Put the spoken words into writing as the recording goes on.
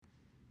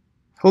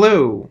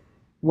Hello,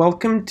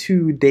 welcome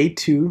to day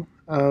 2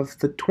 of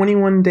the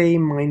 21-day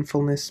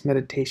mindfulness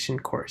meditation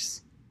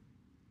course.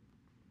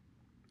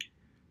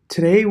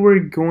 Today we're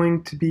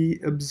going to be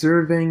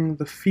observing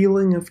the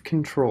feeling of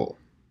control.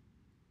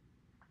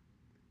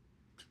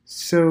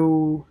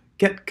 So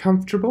get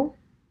comfortable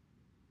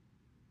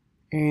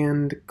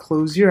and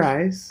close your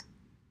eyes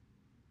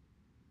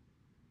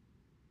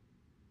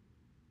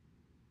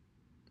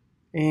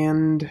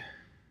and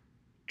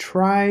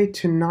try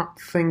to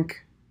not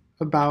think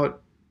about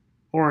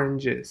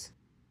oranges.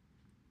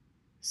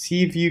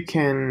 See if you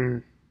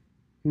can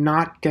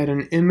not get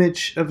an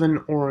image of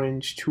an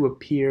orange to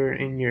appear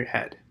in your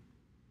head.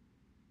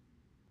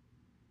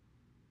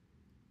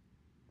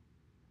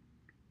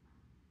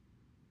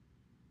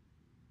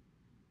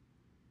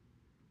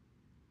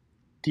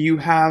 Do you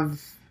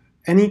have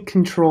any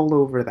control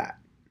over that?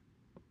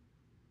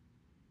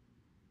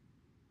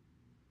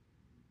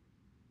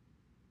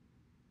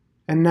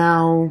 And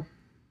now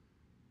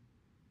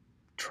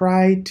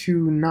try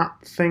to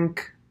not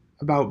think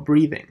about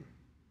breathing.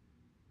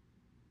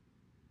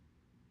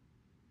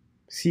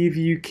 See if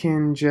you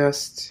can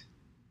just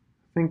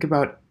think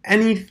about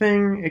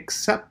anything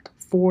except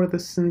for the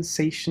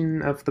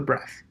sensation of the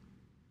breath.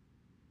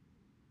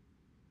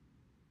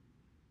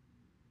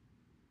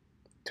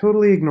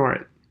 Totally ignore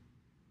it.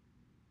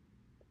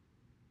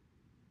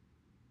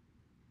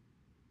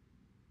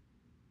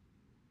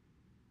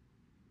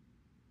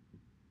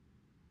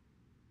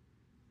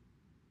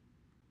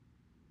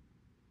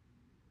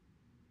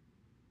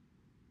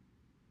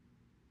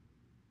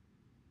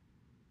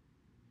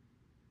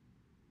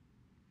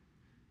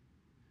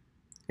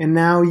 And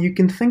now you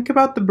can think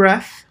about the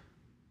breath,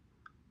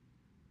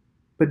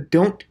 but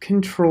don't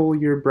control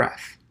your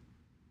breath.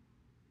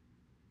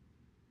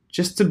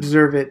 Just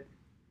observe it.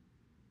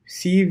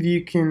 See if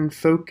you can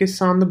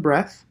focus on the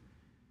breath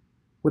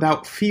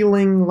without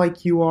feeling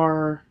like you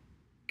are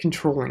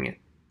controlling it.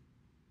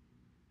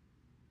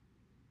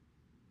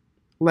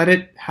 Let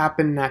it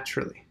happen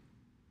naturally.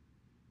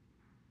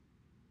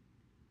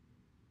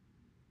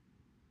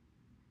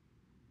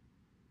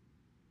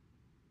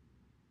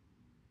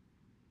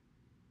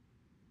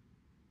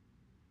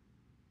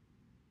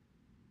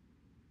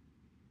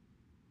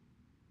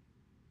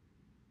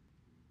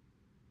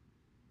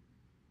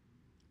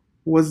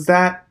 Was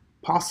that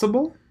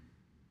possible?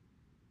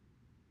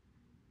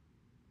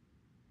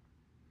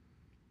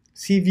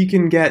 See if you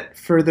can get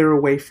further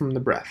away from the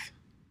breath.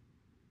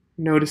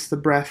 Notice the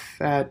breath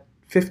at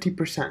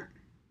 50%.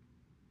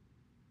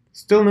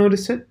 Still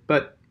notice it,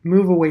 but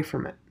move away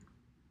from it.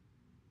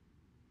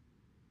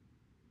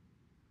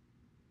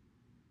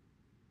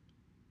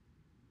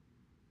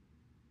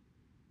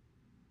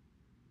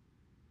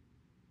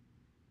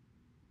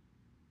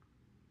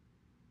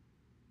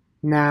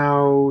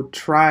 Now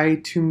try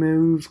to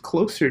move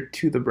closer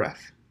to the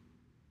breath.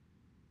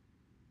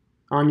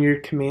 On your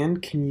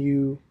command, can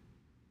you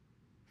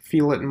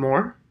feel it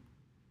more?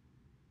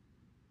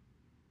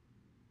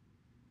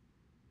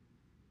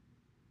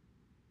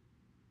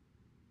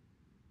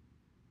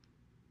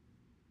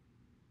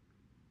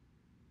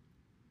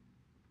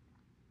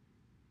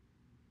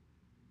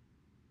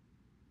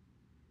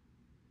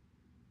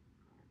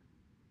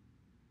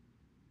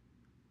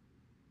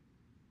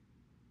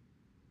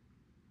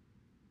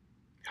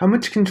 How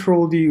much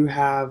control do you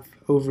have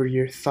over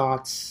your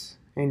thoughts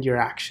and your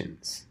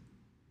actions?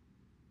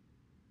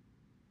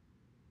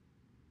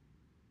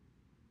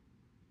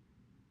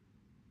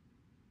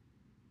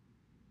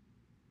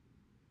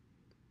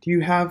 Do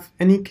you have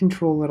any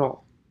control at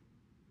all?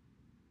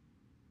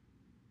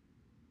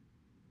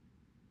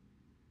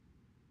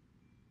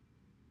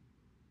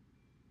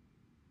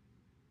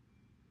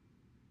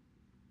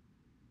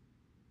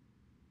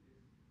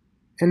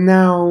 And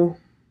now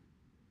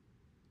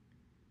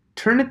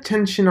turn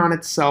attention on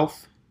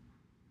itself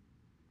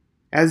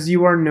as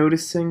you are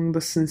noticing the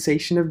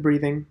sensation of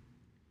breathing.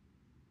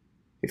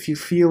 If you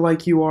feel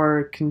like you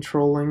are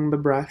controlling the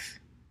breath,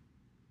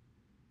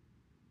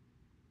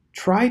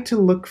 try to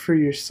look for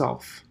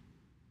yourself.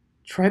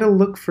 Try to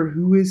look for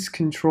who is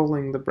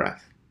controlling the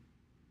breath.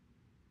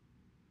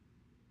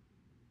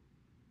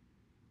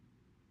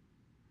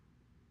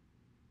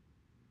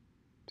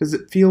 Does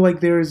it feel like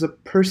there is a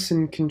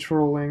person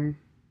controlling?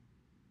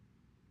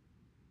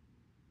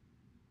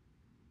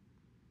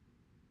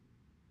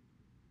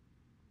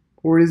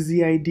 Or is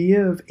the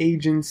idea of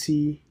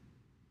agency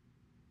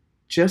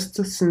just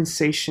a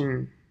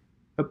sensation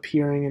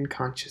appearing in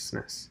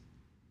consciousness?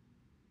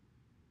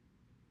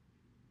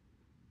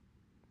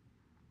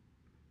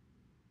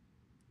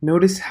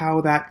 Notice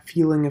how that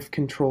feeling of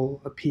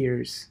control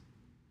appears.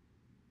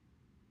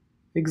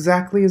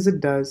 Exactly as it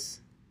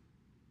does.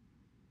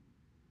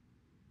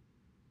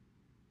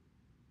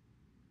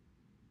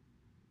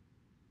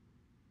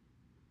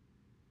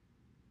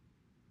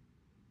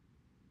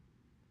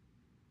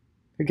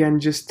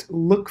 Again, just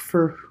look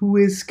for who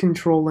is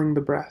controlling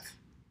the breath.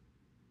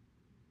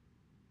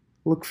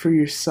 Look for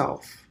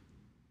yourself.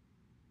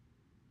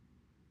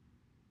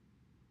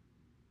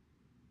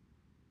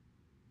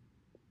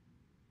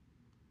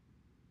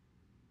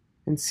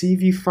 and see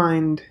if you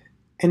find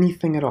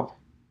anything at all.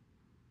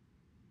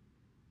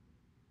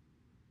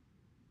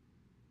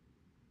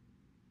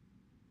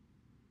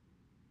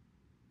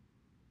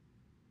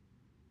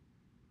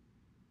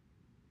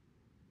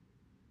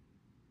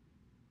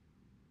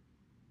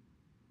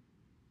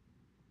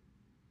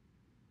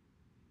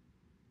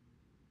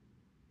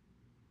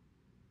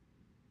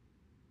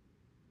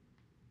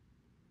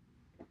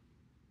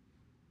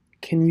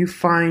 Can you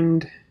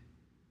find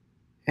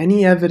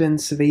any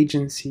evidence of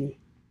agency,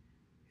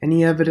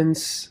 any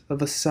evidence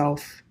of a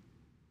self?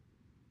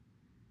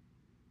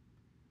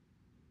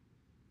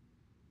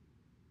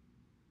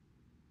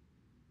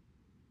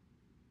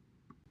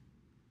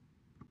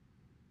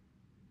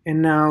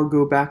 And now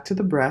go back to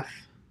the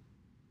breath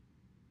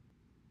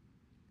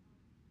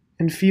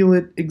and feel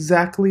it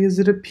exactly as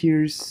it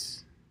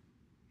appears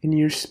in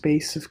your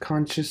space of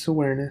conscious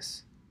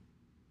awareness.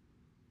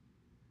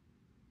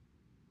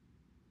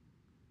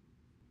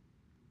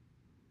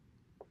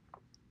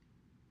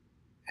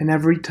 And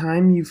every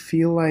time you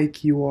feel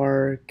like you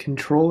are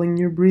controlling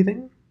your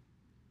breathing,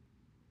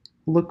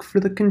 look for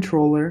the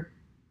controller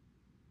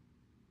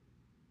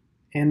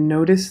and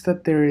notice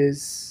that there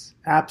is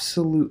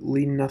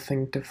absolutely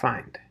nothing to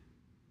find.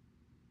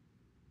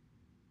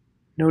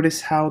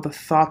 Notice how the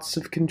thoughts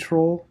of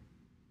control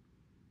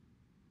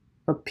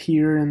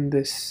appear in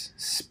this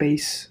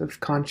space of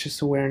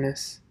conscious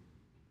awareness.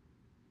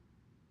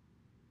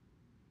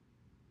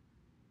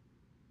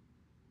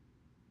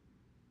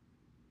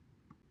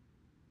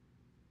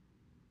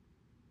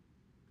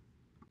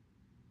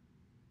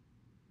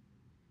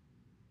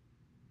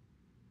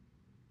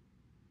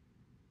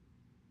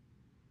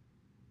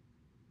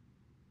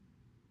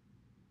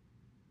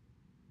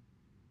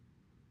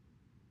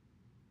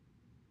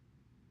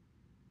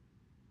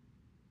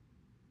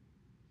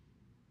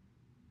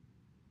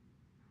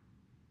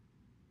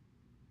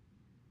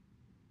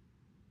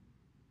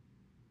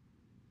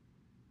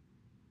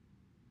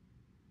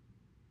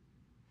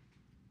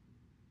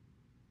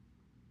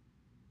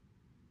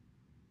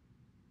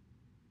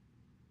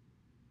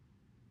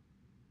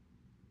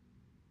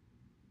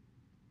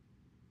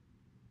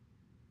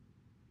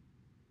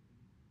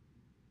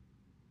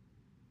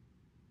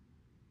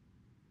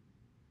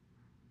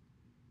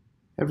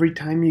 Every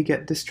time you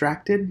get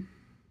distracted,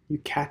 you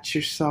catch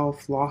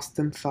yourself lost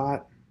in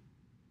thought.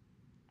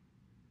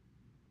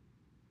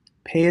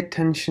 Pay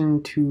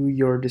attention to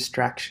your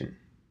distraction,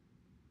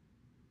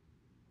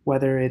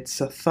 whether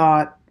it's a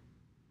thought,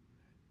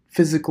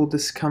 physical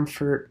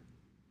discomfort,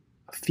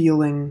 a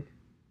feeling.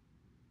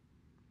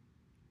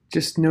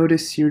 Just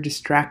notice your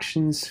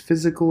distraction's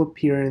physical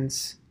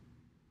appearance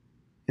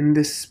in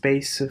this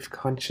space of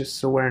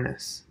conscious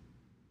awareness.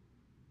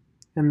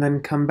 And then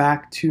come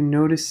back to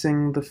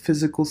noticing the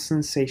physical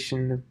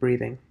sensation of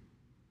breathing.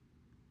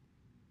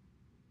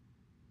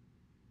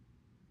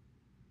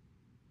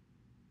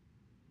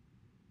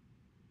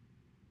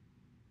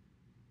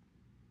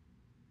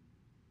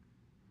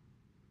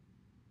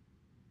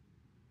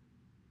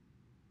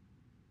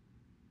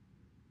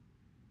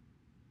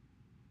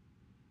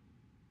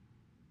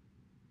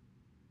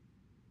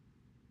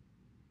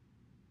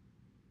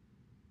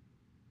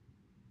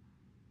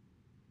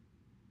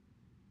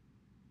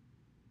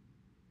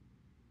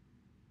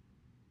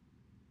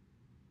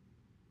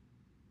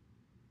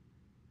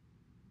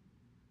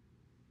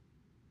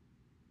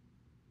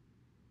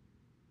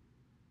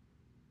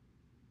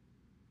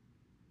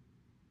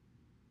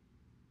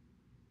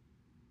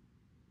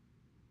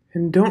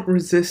 And don't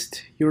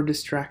resist your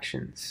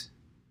distractions.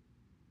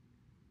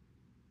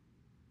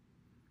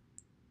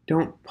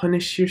 Don't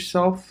punish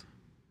yourself.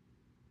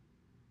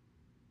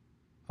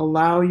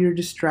 Allow your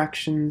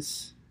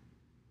distractions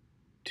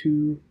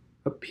to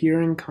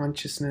appear in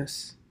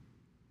consciousness.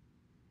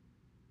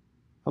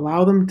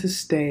 Allow them to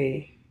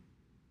stay.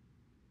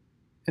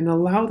 And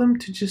allow them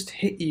to just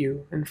hit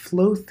you and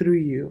flow through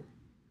you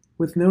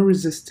with no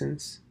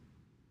resistance.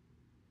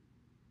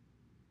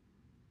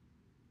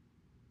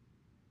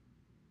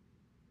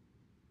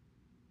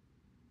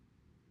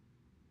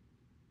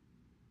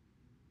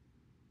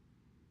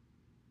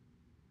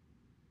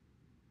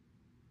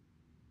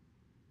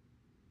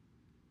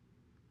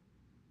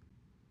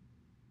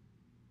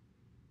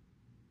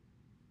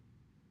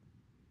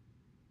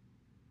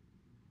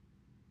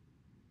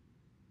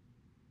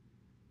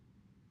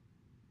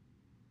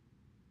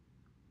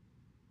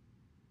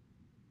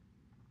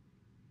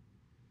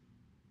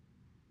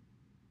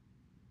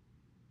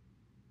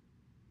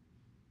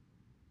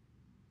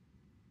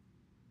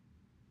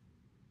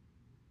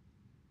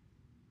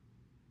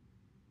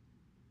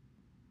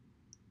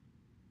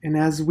 And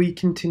as we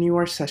continue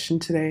our session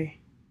today,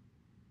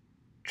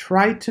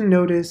 try to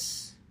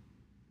notice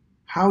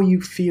how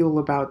you feel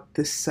about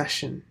this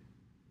session.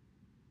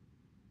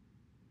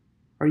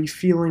 Are you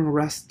feeling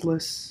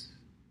restless?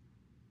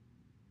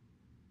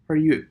 Are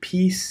you at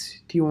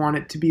peace? Do you want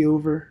it to be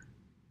over?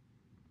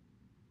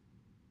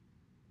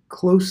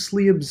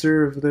 Closely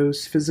observe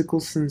those physical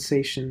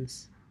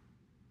sensations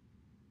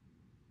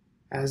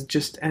as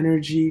just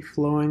energy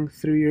flowing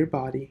through your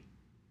body.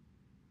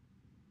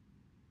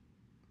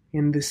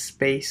 in this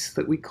space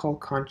that we call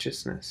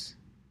consciousness.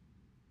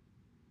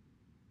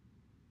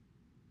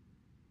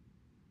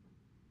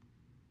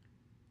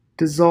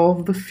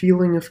 Dissolve the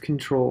feeling of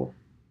control.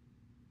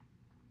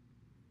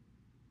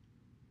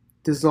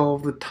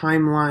 Dissolve the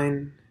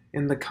timeline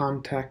and the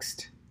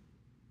context.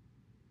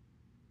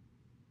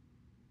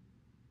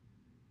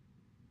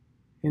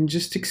 And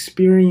just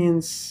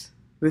experience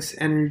this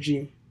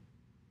energy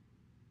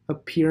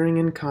appearing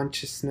in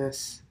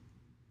consciousness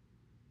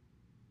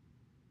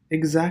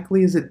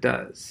exactly as it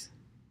does.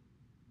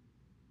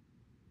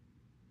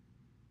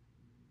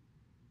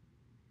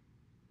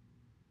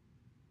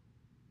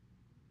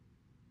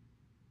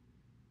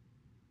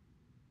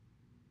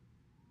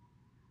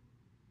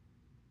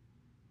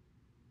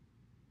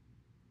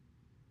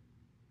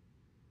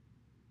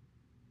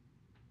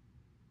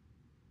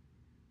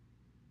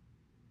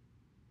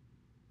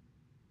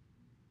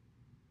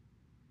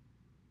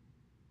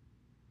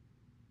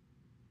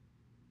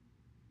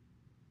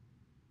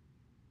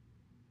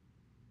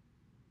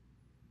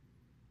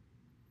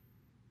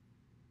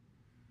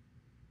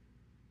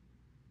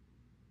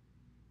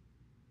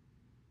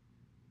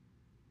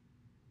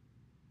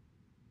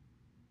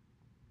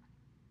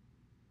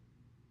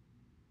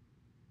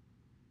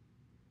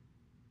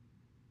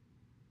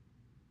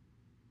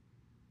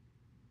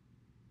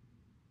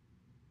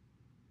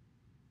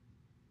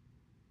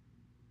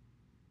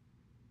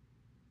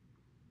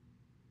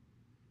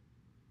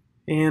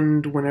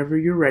 And whenever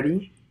you're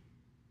ready,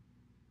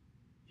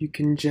 you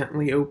can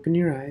gently open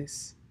your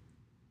eyes.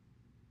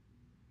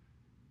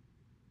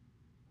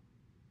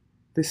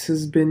 This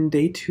has been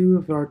day 2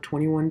 of our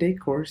 21-day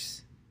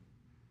course.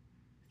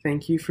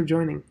 Thank you for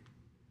joining.